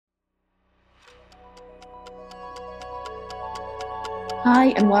Hi,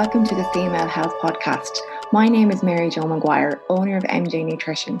 and welcome to the Female Health Podcast. My name is Mary Jo Maguire, owner of MJ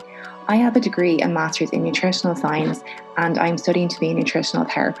Nutrition. I have a degree and master's in nutritional science, and I'm studying to be a nutritional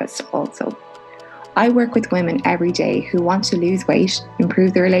therapist also. I work with women every day who want to lose weight,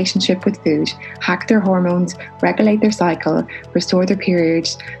 improve their relationship with food, hack their hormones, regulate their cycle, restore their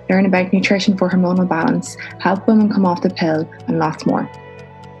periods, learn about nutrition for hormonal balance, help women come off the pill, and lots more.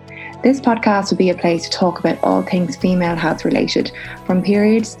 This podcast will be a place to talk about all things female health related, from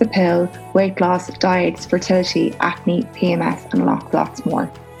periods, the pill, weight loss, diets, fertility, acne, PMS, and lots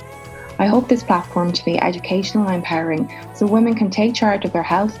more. I hope this platform to be educational and empowering so women can take charge of their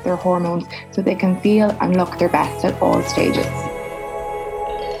health, their hormones, so they can feel and look their best at all stages.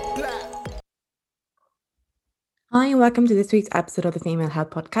 Hi, and welcome to this week's episode of the Female Health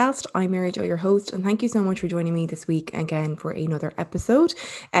Podcast. I'm Mary Jo, your host, and thank you so much for joining me this week again for another episode.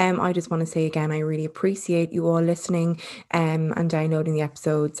 I just want to say again, I really appreciate you all listening and downloading the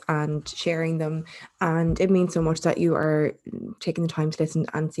episodes and sharing them. And it means so much that you are taking the time to listen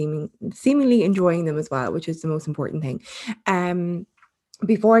and seemingly enjoying them as well, which is the most important thing.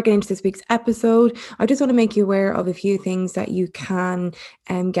 Before I get into this week's episode, I just want to make you aware of a few things that you can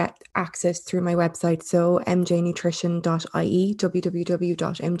get access through my website. So mjnutrition.ie,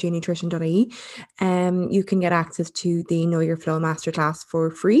 www.mjnutrition.ie. You can get access to the Know Your Flow Masterclass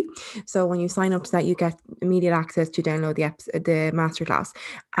for free. So when you sign up to that, you get immediate access to download the masterclass.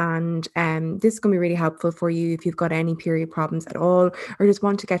 And this is going to be really helpful for you if you've got any period problems at all, or just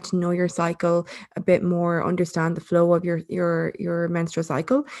want to get to know your cycle a bit more, understand the flow of your menstrual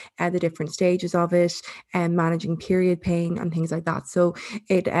cycle, the different stages of it, and managing period pain and things like that. So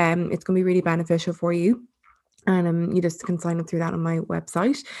it's going to be really beneficial for you. And you just can sign up through that on my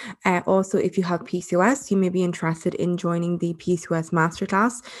website. Also, if you have PCOS, you may be interested in joining the PCOS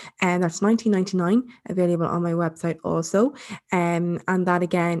Masterclass, and that's $19.99, available on my website also. And that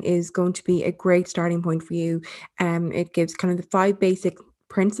again is going to be a great starting point for you. It gives kind of the 5 basic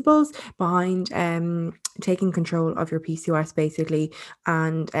principles behind taking control of your PCOS basically,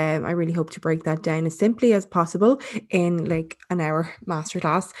 and I really hope to break that down as simply as possible in like an hour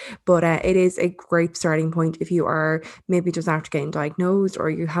masterclass. But it is a great starting point if you are maybe just after getting diagnosed, or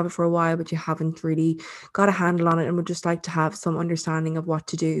you have it for a while but you haven't really got a handle on it and would just like to have some understanding of what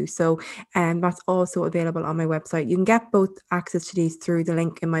to do. So that's also available on my website. You can get both access to these through the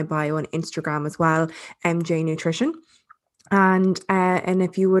link in my bio on Instagram as well, MJ Nutrition. And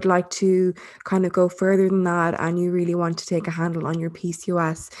if you would like to kind of go further than that and you really want to take a handle on your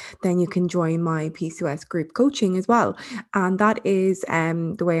PCOS, then you can join my PCOS group coaching as well. And that is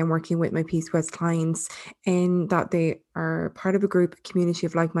the way I'm working with my PCOS clients, in that they are part of a group community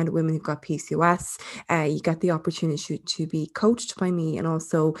of like-minded women who've got PCOS. You get the opportunity to be coached by me and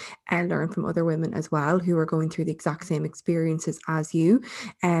also learn from other women as well who are going through the exact same experiences as you.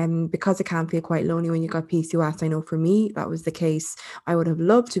 Because it can feel quite lonely when you got PCOS. I know for me that was the case. I would have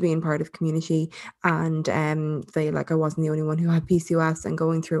loved to be in part of community and feel like I wasn't the only one who had PCOS and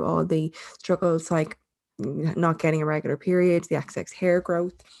going through all the struggles like not getting a regular period, the excess hair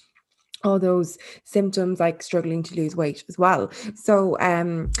growth, all those symptoms, like struggling to lose weight as well. So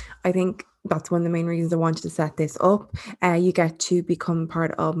I think that's one of the main reasons I wanted to set this up. You get to become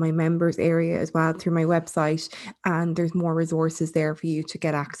part of my members area as well through my website, and there's more resources there for you to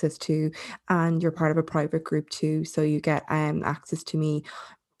get access to, and you're part of a private group too, so you get access to me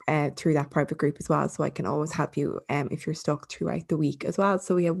through that private group as well, so I can always help you if you're stuck throughout the week as well.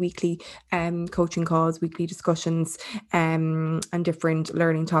 So we have weekly coaching calls, weekly discussions, and different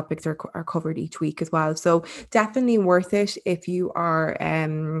learning topics are covered each week as well. So definitely worth it if you are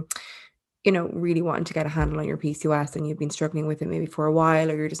really wanting to get a handle on your PCOS and you've been struggling with it maybe for a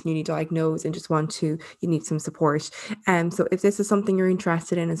while, or you're just newly diagnosed and just you need some support. So if this is something you're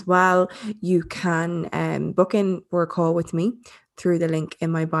interested in as well, you can book in for a call with me through the link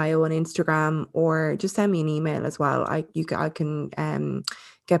in my bio on Instagram, or just send me an email as well. I can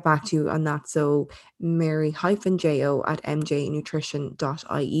get back to you on that. So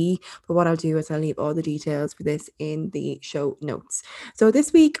mary-jo@mjnutrition.ie. But what I'll do is I'll leave all the details for this in the show notes. So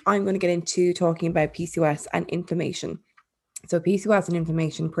this week I'm going to get into talking about PCOS and inflammation. So PCOS and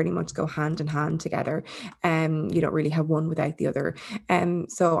inflammation pretty much go hand in hand together. You don't really have one without the other.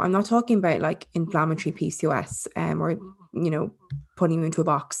 So I'm not talking about like inflammatory PCOS or putting you into a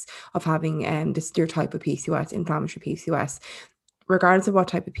box of having your type of PCOS, inflammatory PCOS. Regardless of what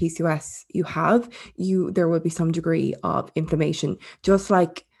type of PCOS you have, there will be some degree of inflammation, just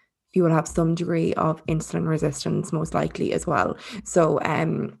like you will have some degree of insulin resistance, most likely as well. So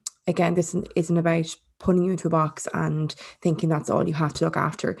again, this isn't about putting you into a box and thinking that's all you have to look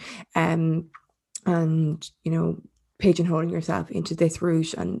after. And pigeonholing yourself into this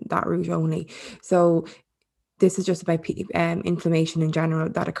route and that route only. So this is just about inflammation in general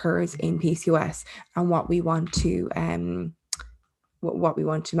that occurs in PCOS and what we want to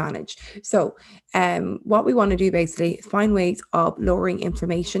manage. So what we want to do basically is find ways of lowering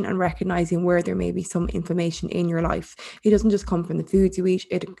inflammation and recognizing where there may be some inflammation in your life. It doesn't just come from the foods you eat,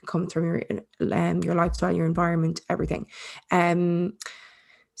 it comes from your lifestyle, your environment, everything.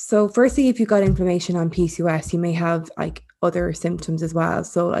 So firstly, if you've got inflammation on PCOS, you may have like other symptoms as well.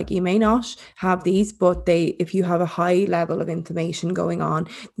 So like you may not have these, but if you have a high level of inflammation going on,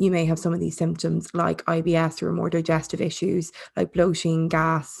 you may have some of these symptoms like IBS or more digestive issues like bloating,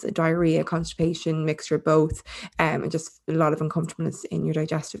 gas, diarrhea, constipation, mixture of both, and just a lot of uncomfortableness in your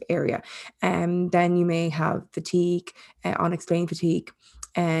digestive area. Then you may have fatigue, unexplained fatigue,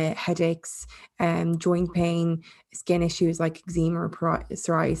 headaches, joint pain, skin issues like eczema or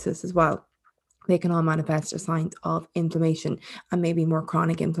psoriasis as well. They can all manifest as signs of inflammation and maybe more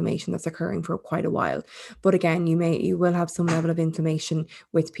chronic inflammation that's occurring for quite a while. But again, you will have some level of inflammation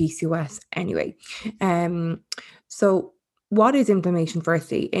with PCOS anyway. So what is inflammation?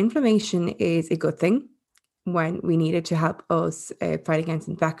 Firstly, inflammation is a good thing when we need it to help us fight against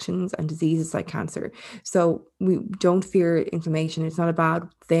infections and diseases like cancer. So we don't fear inflammation. It's not a bad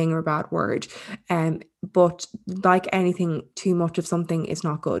thing or a bad word. But like anything, too much of something is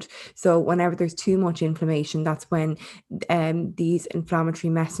not good. So whenever there's too much inflammation, that's when these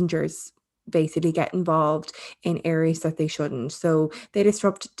inflammatory messengers basically get involved in areas that they shouldn't. So they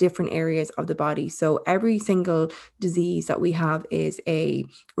disrupt different areas of the body. So every single disease that we have is a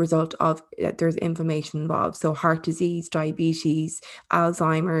result of there's inflammation involved. So heart disease, diabetes,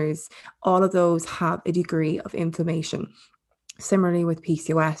 Alzheimer's, all of those have a degree of inflammation. Similarly with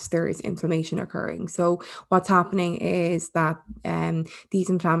PCOS, there is inflammation occurring. So what's happening is that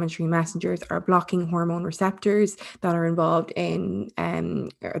these inflammatory messengers are blocking hormone receptors that are involved in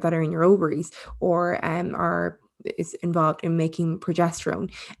that are in your ovaries or is involved in making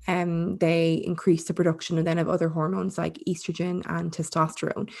progesterone. They increase the production and then of other hormones like estrogen and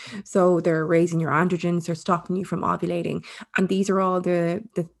testosterone. So they're raising your androgens, they're stopping you from ovulating. And these are all the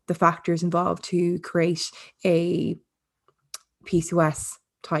factors involved to create a PCOS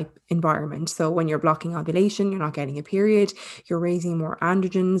type environment. So when you're blocking ovulation, you're not getting a period, you're raising more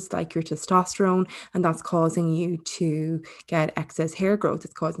androgens like your testosterone, and that's causing you to get excess hair growth.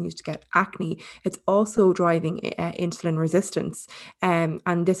 It's causing you to get acne. It's also driving insulin resistance. And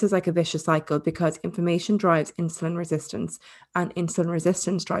this is like a vicious cycle because inflammation drives insulin resistance and insulin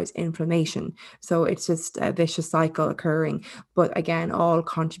resistance drives inflammation. So it's just a vicious cycle occurring. But again, all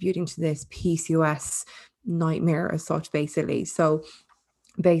contributing to this PCOS nightmare as such, basically. So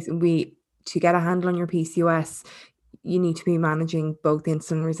basically, to get a handle on your PCOS, you need to be managing both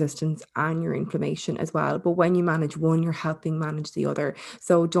insulin resistance and your inflammation as well. But when you manage one, you're helping manage the other.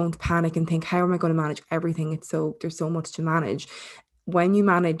 So don't panic and think, how am I going to manage everything? There's so much to manage. When you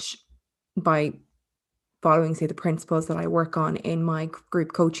manage by following, say, the principles that I work on in my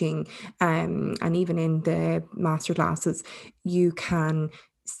group coaching and even in the master classes, you can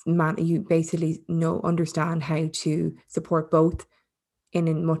you basically understand how to support both in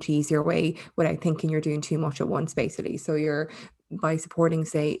a much easier way without thinking you're doing too much at once, basically. So you're by supporting,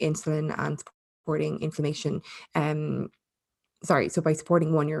 say, insulin and supporting inflammation, so by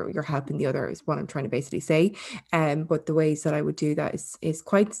supporting one, you're helping the other is what I'm trying to basically say. But the ways that I would do that is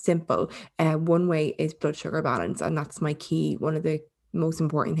quite simple. One way is blood sugar balance, and that's my key, one of the most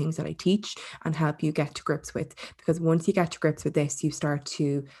important things that I teach and help you get to grips with. Because once you get to grips with this, you start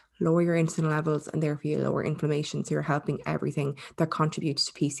to lower your insulin levels and therefore you lower inflammation. So you're helping everything that contributes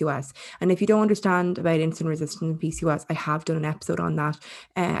to PCOS. And if you don't understand about insulin resistance and PCOS, I have done an episode on that.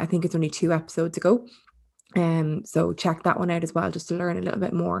 I think it's only 2 episodes ago. So check that one out as well, just to learn a little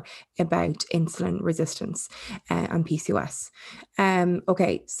bit more about insulin resistance and PCOS.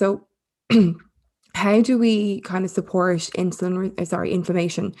 Okay, so how do we kind of support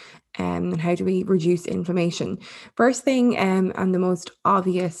inflammation, and how do we reduce inflammation? First thing, and the most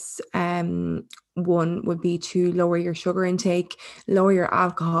obvious one would be to lower your sugar intake, lower your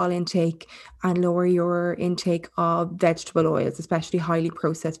alcohol intake, and lower your intake of vegetable oils, especially highly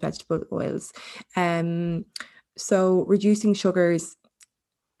processed vegetable oils. So reducing sugars,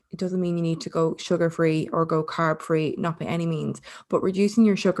 it doesn't mean you need to go sugar-free or go carb-free, not by any means, but reducing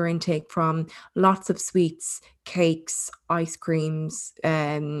your sugar intake from lots of sweets, cakes, ice creams,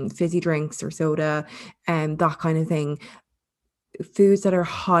 fizzy drinks or soda, and that kind of thing. foods that are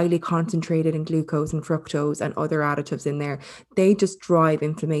highly concentrated in glucose and fructose and other additives in there, they just drive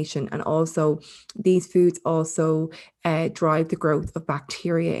inflammation. And also these foods also drive the growth of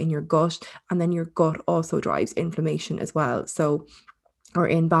bacteria in your gut, and then your gut also drives inflammation as well. So, or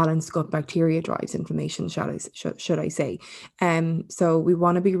imbalanced gut bacteria drives inflammation, should I say. So we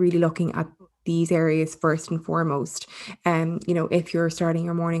want to be really looking at these areas first and foremost. If you're starting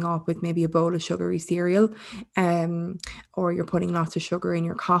your morning off with maybe a bowl of sugary cereal, or you're putting lots of sugar in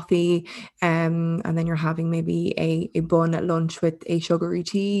your coffee, and then you're having maybe a bun at lunch with a sugary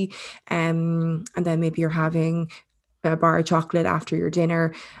tea, and then maybe you're having a bar of chocolate after your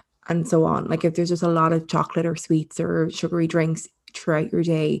dinner, and so on. Like if there's just a lot of chocolate or sweets or sugary drinks throughout your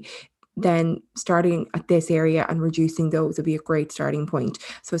day, then starting at this area and reducing those would be a great starting point.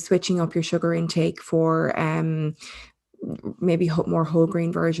 So switching up your sugar intake for maybe more whole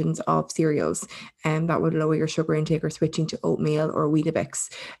grain versions of cereals, and that would lower your sugar intake, or switching to oatmeal or Weetabix.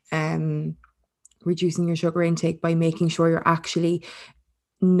 Reducing your sugar intake by making sure you're actually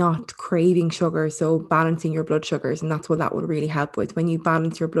not craving sugar, so balancing your blood sugars, and that's what that will really help with. When you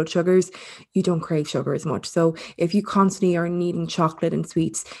balance your blood sugars, you don't crave sugar as much. So if you constantly are needing chocolate and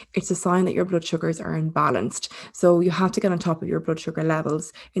sweets, it's a sign that your blood sugars are imbalanced. So you have to get on top of your blood sugar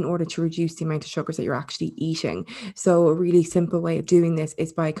levels in order to reduce the amount of sugars that you're actually eating. So a really simple way of doing this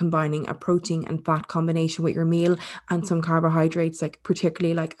is by combining a protein and fat combination with your meal, and some carbohydrates, like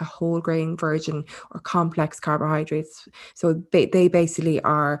particularly like a whole grain version or complex carbohydrates. So they basically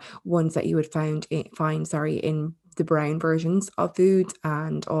are ones that you would find in the brown versions of foods,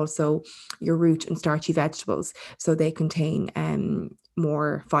 and also your root and starchy vegetables. So they contain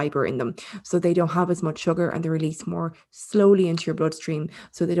more fiber in them, so they don't have as much sugar, and they're released more slowly into your bloodstream,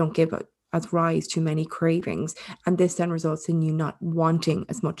 so they don't give as rise to many cravings, and this then results in you not wanting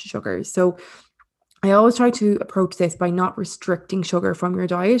as much sugar. So I always try to approach this by not restricting sugar from your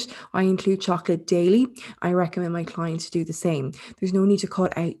diet. I include chocolate daily. I recommend my clients do the same. There's no need to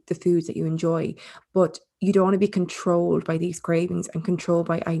cut out the foods that you enjoy, but you don't want to be controlled by these cravings and controlled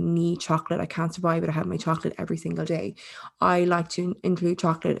by, I need chocolate, I can't survive without having my chocolate every single day. I like to include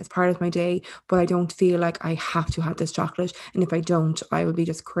chocolate as part of my day, but I don't feel like I have to have this chocolate. And if I don't, I will be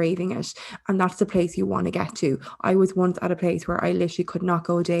just craving it. And that's the place you want to get to. I was once at a place where I literally could not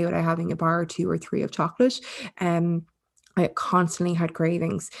go a day without having a bar or two or three of chocolate. I constantly had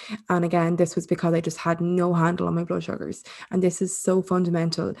cravings. And again, this was because I just had no handle on my blood sugars. And this is so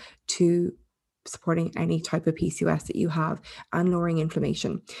fundamental to supporting any type of PCOS that you have and lowering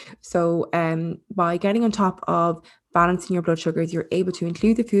inflammation. So by getting on top of balancing your blood sugars, you're able to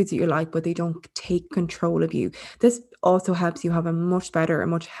include the foods that you like, but they don't take control of you. This also helps you have a much better, a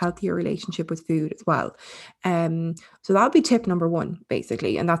much healthier relationship with food as well. So that would be tip number one,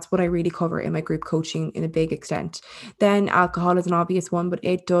 basically. And that's what I really cover in my group coaching in a big extent. Then alcohol is an obvious one, but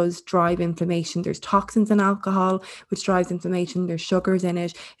it does drive inflammation. There's toxins in alcohol, which drives inflammation. There's sugars in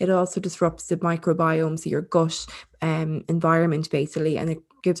it. It also disrupts the microbiome, so your gut environment, basically, and it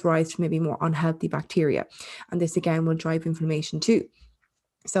gives rise to maybe more unhealthy bacteria. And this again will drive inflammation too.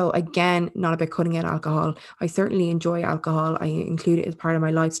 So again, not about cutting out alcohol. I certainly enjoy alcohol. I include it as part of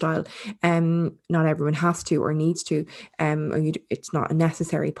my lifestyle. Not everyone has to or needs to, it's not a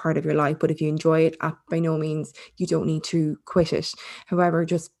necessary part of your life. But if you enjoy it, by no means, you don't need to quit it. However,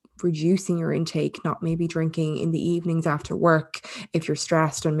 just reducing your intake, not maybe drinking in the evenings after work if you're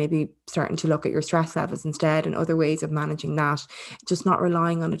stressed, and maybe starting to look at your stress levels instead and other ways of managing that, just not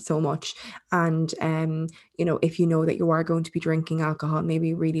relying on it so much. And if you know that you are going to be drinking alcohol,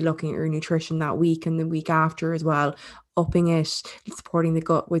 maybe really looking at your nutrition that week and the week after as well, upping it, supporting the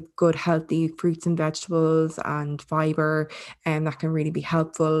gut with good healthy fruits and vegetables and fiber, and that can really be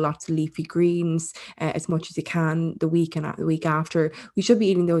helpful. Lots of leafy greens, as much as you can the week and the week after. We should be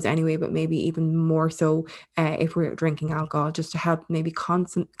eating those anyway, but maybe even more so if we're drinking alcohol, just to help maybe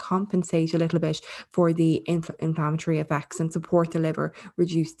compensate a little bit for the inflammatory effects and support the liver,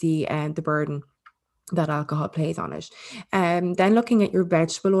 reduce the burden that alcohol plays on it. Then looking at your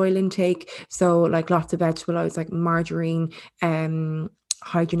vegetable oil intake, so like lots of vegetable oils like margarine,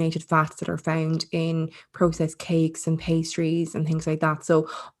 hydrogenated fats that are found in processed cakes and pastries and things like that. So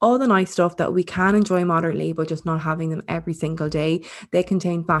all the nice stuff that we can enjoy moderately, but just not having them every single day. They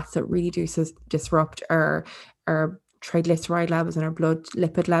contain fats that really do disrupt our triglyceride levels and our blood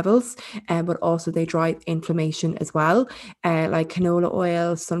lipid levels, but also they drive inflammation as well. Like canola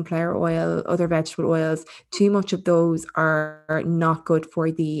oil, sunflower oil, other vegetable oils, too much of those are not good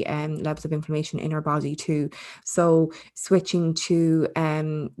for the levels of inflammation in our body too. So switching to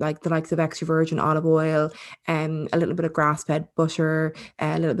like the likes of extra virgin olive oil, a little bit of grass-fed butter,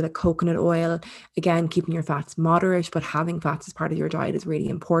 a little bit of coconut oil. Again, keeping your fats moderate, but having fats as part of your diet is really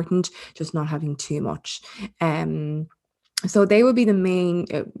important, just not having too much. So they would be the main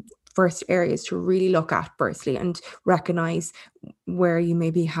first areas to really look at firstly, and recognize where you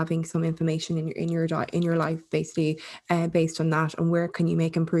may be having some inflammation in your diet, in your life, basically, based on that, and where can you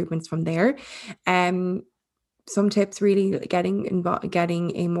make improvements from there. Some tips, really getting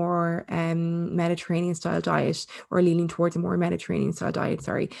a more Mediterranean style diet, or leaning towards a more Mediterranean style diet,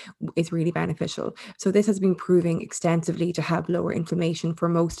 is really beneficial. So this has been proving extensively to have lower inflammation for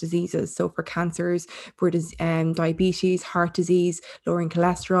most diseases. So for cancers, for diabetes, heart disease, lowering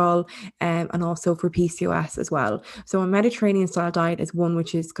cholesterol, and also for PCOS as well. So a Mediterranean style diet is one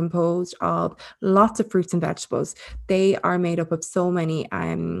which is composed of lots of fruits and vegetables. They are made up of so many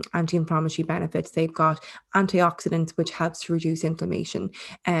anti-inflammatory benefits. They've got antioxidants, which helps to reduce inflammation.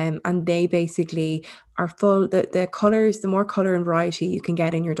 And they basically are full, the colors, the more color and variety you can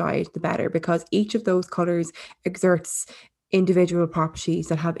get in your diet, the better, because each of those colors exerts individual properties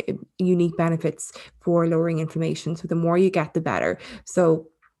that have unique benefits for lowering inflammation. So the more you get, the better. So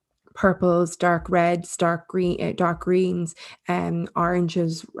purples, dark reds, dark greens,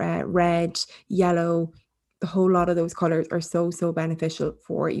 oranges, red, yellow. The whole lot of those colors are so beneficial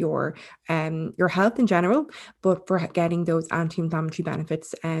for your health in general, but for getting those anti-inflammatory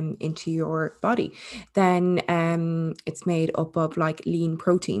benefits into your body. Then it's made up of like lean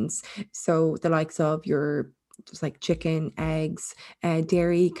proteins, so the likes of your just like chicken, eggs,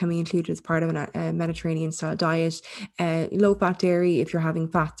 dairy can be included as part of a Mediterranean style diet. Low fat dairy, if you're having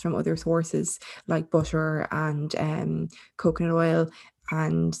fats from other sources like butter and coconut oil,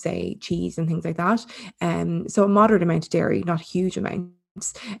 and say cheese and things like that. So a moderate amount of dairy, not huge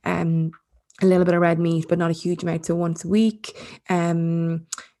amounts. A little bit of red meat, but not a huge amount. So once a week. Then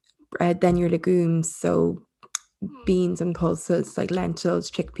your legumes, so beans and pulses like lentils,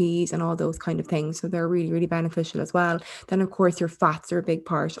 chickpeas, and all those kind of things. So they're really beneficial as well. Then of course your fats are a big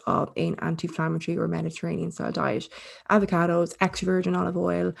part of an anti-inflammatory or Mediterranean style diet. Avocados, extra virgin olive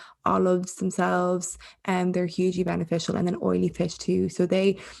oil, olives themselves, and they're hugely beneficial. And then oily fish too. So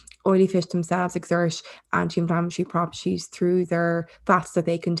oily fish themselves exert anti-inflammatory properties through their fats that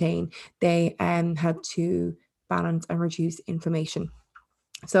they contain. They help to balance and reduce inflammation.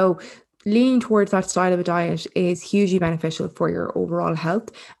 So leaning towards that style of a diet is hugely beneficial for your overall health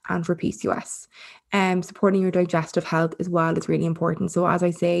and for PCOS. Supporting your digestive health as well is really important. So as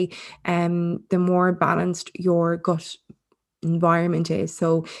I say, the more balanced your gut environment is,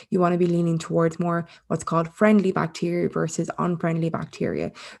 so you want to be leaning towards more what's called friendly bacteria versus unfriendly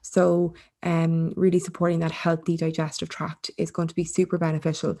bacteria. So really supporting that healthy digestive tract is going to be super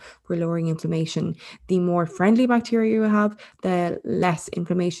beneficial for lowering inflammation. The more friendly bacteria you have, the less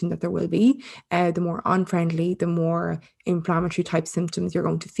inflammation that there will be. The more unfriendly, the more inflammatory type symptoms you're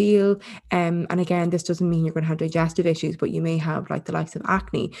going to feel. And again, this doesn't mean you're going to have digestive issues, but you may have like the likes of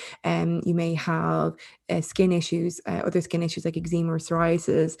acne. You may have skin issues, other skin issues like eczema or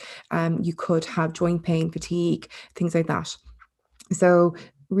psoriasis. You could have joint pain, fatigue, things like that. So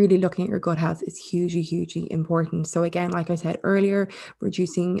really looking at your gut health is hugely important. So again, like I said earlier,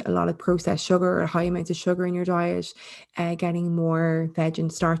 reducing a lot of processed sugar or high amounts of sugar in your diet, getting more veg and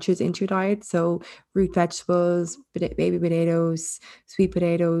starches into your diet. So root vegetables, baby potatoes, sweet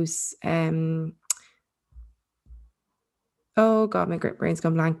potatoes, oh God, my brain's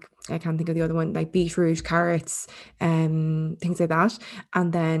gone blank. I can't think of the other one, like beetroot, carrots, things like that.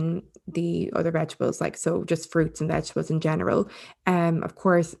 And then the other vegetables, like, so just fruits and vegetables in general. Of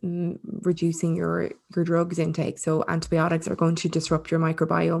course, reducing your drugs intake. So antibiotics are going to disrupt your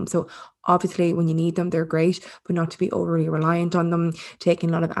microbiome. So obviously when you need them, they're great, but not to be overly reliant on them. Taking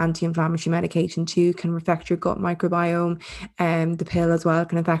a lot of anti-inflammatory medication too can affect your gut microbiome. The pill as well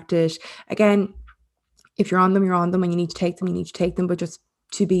can affect it. Again, if you're on them, you're on them, and you need to take them, you need to take them, but just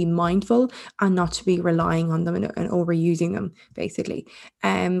to be mindful and not to be relying on them and overusing them, basically.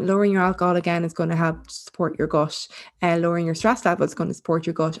 Lowering your alcohol, again, is going to help support your gut. Lowering your stress level is going to support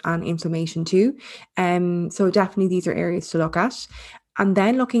your gut and inflammation too. So definitely these are areas to look at. And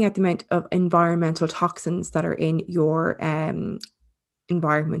then looking at the amount of environmental toxins that are in your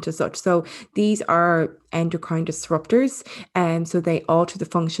environment as such. So these are endocrine disruptors, and so they alter the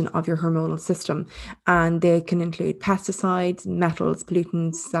function of your hormonal system, and they can include pesticides, metals,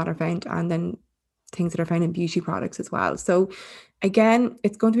 pollutants that are found, and then things that are found in beauty products as well. So again,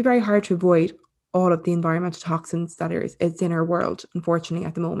 it's going to be very hard to avoid all of the environmental toxins that is in our world, unfortunately,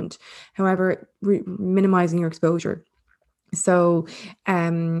 at the moment. However, minimizing your exposure. So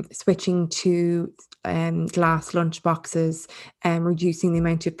switching to glass lunch boxes and reducing the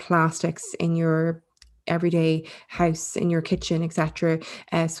amount of plastics in your everyday house, in your kitchen, etc.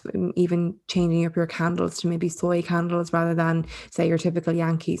 Even changing up your candles to maybe soy candles rather than, say, your typical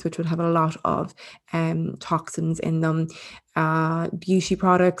Yankees, which would have a lot of toxins in them. Beauty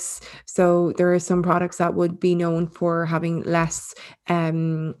products. So there are some products that would be known for having less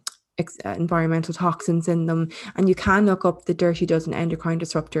environmental toxins in them, and you can look up the Dirty Dozen endocrine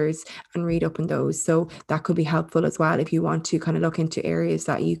disruptors and read up on those. So that could be helpful as well if you want to kind of look into areas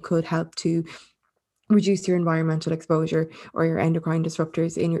that you could help to reduce your environmental exposure or your endocrine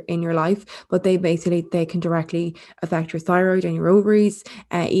disruptors in your life. But they can directly affect your thyroid and your ovaries,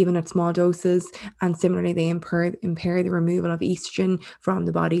 even at small doses. And similarly, they impair the removal of estrogen from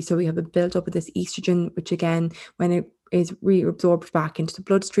the body. So we have a build-up of this estrogen, which again, when it is reabsorbed back into the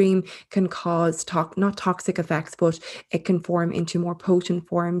bloodstream, can cause not toxic effects, but it can form into more potent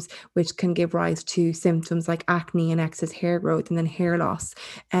forms, which can give rise to symptoms like acne and excess hair growth and then hair loss.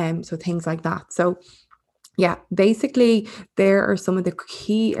 So things like that. So yeah, basically, there are some of the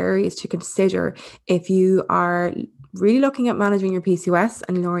key areas to consider if you are really looking at managing your PCOS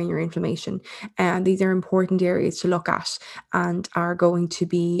and lowering your inflammation. And these are important areas to look at and are going to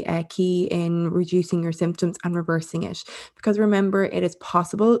be key in reducing your symptoms and reversing it. Because remember, it is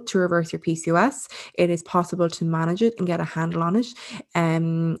possible to reverse your PCOS. It is possible to manage it and get a handle on it.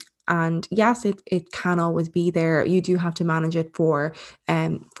 And yes, it can always be there. You do have to manage it for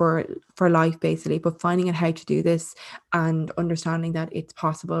life, basically. But finding out how to do this and understanding that it's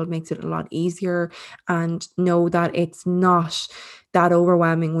possible makes it a lot easier. And know that it's not that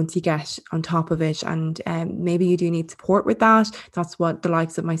overwhelming once you get on top of it. And maybe you do need support with that. That's what the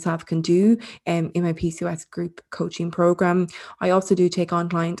likes of myself can do in my PCOS group coaching program. I also do take on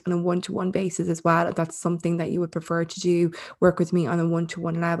clients on a one-to-one basis as well. If that's something that you would prefer to do, work with me on a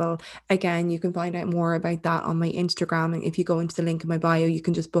one-to-one level. Again, you can find out more about that on my Instagram. And if you go into the link in my bio, you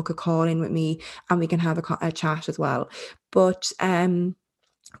can just book a call in with me and we can have a chat as well. But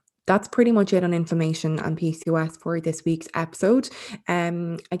that's pretty much it on inflammation and PCOS for this week's episode.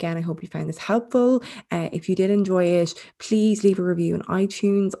 Again, I hope you found this helpful. If you did enjoy it, please leave a review on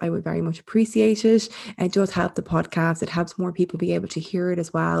iTunes. I would very much appreciate it. It does help the podcast. It helps more people be able to hear it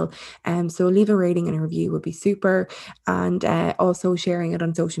as well. So leave a rating and a review would be super. And also sharing it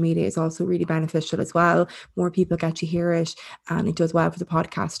on social media is also really beneficial as well. More people get to hear it, and it does well for the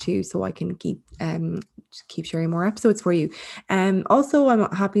podcast too. So I can keep sharing more episodes for you. Also, I'm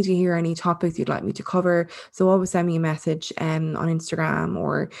happy to hear any topics you'd like me to cover. So always send me a message on Instagram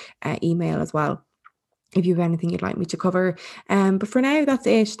or email as well if you have anything you'd like me to cover. But for now, that's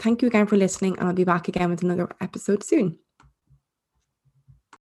it. Thank you again for listening, and I'll be back again with another episode soon.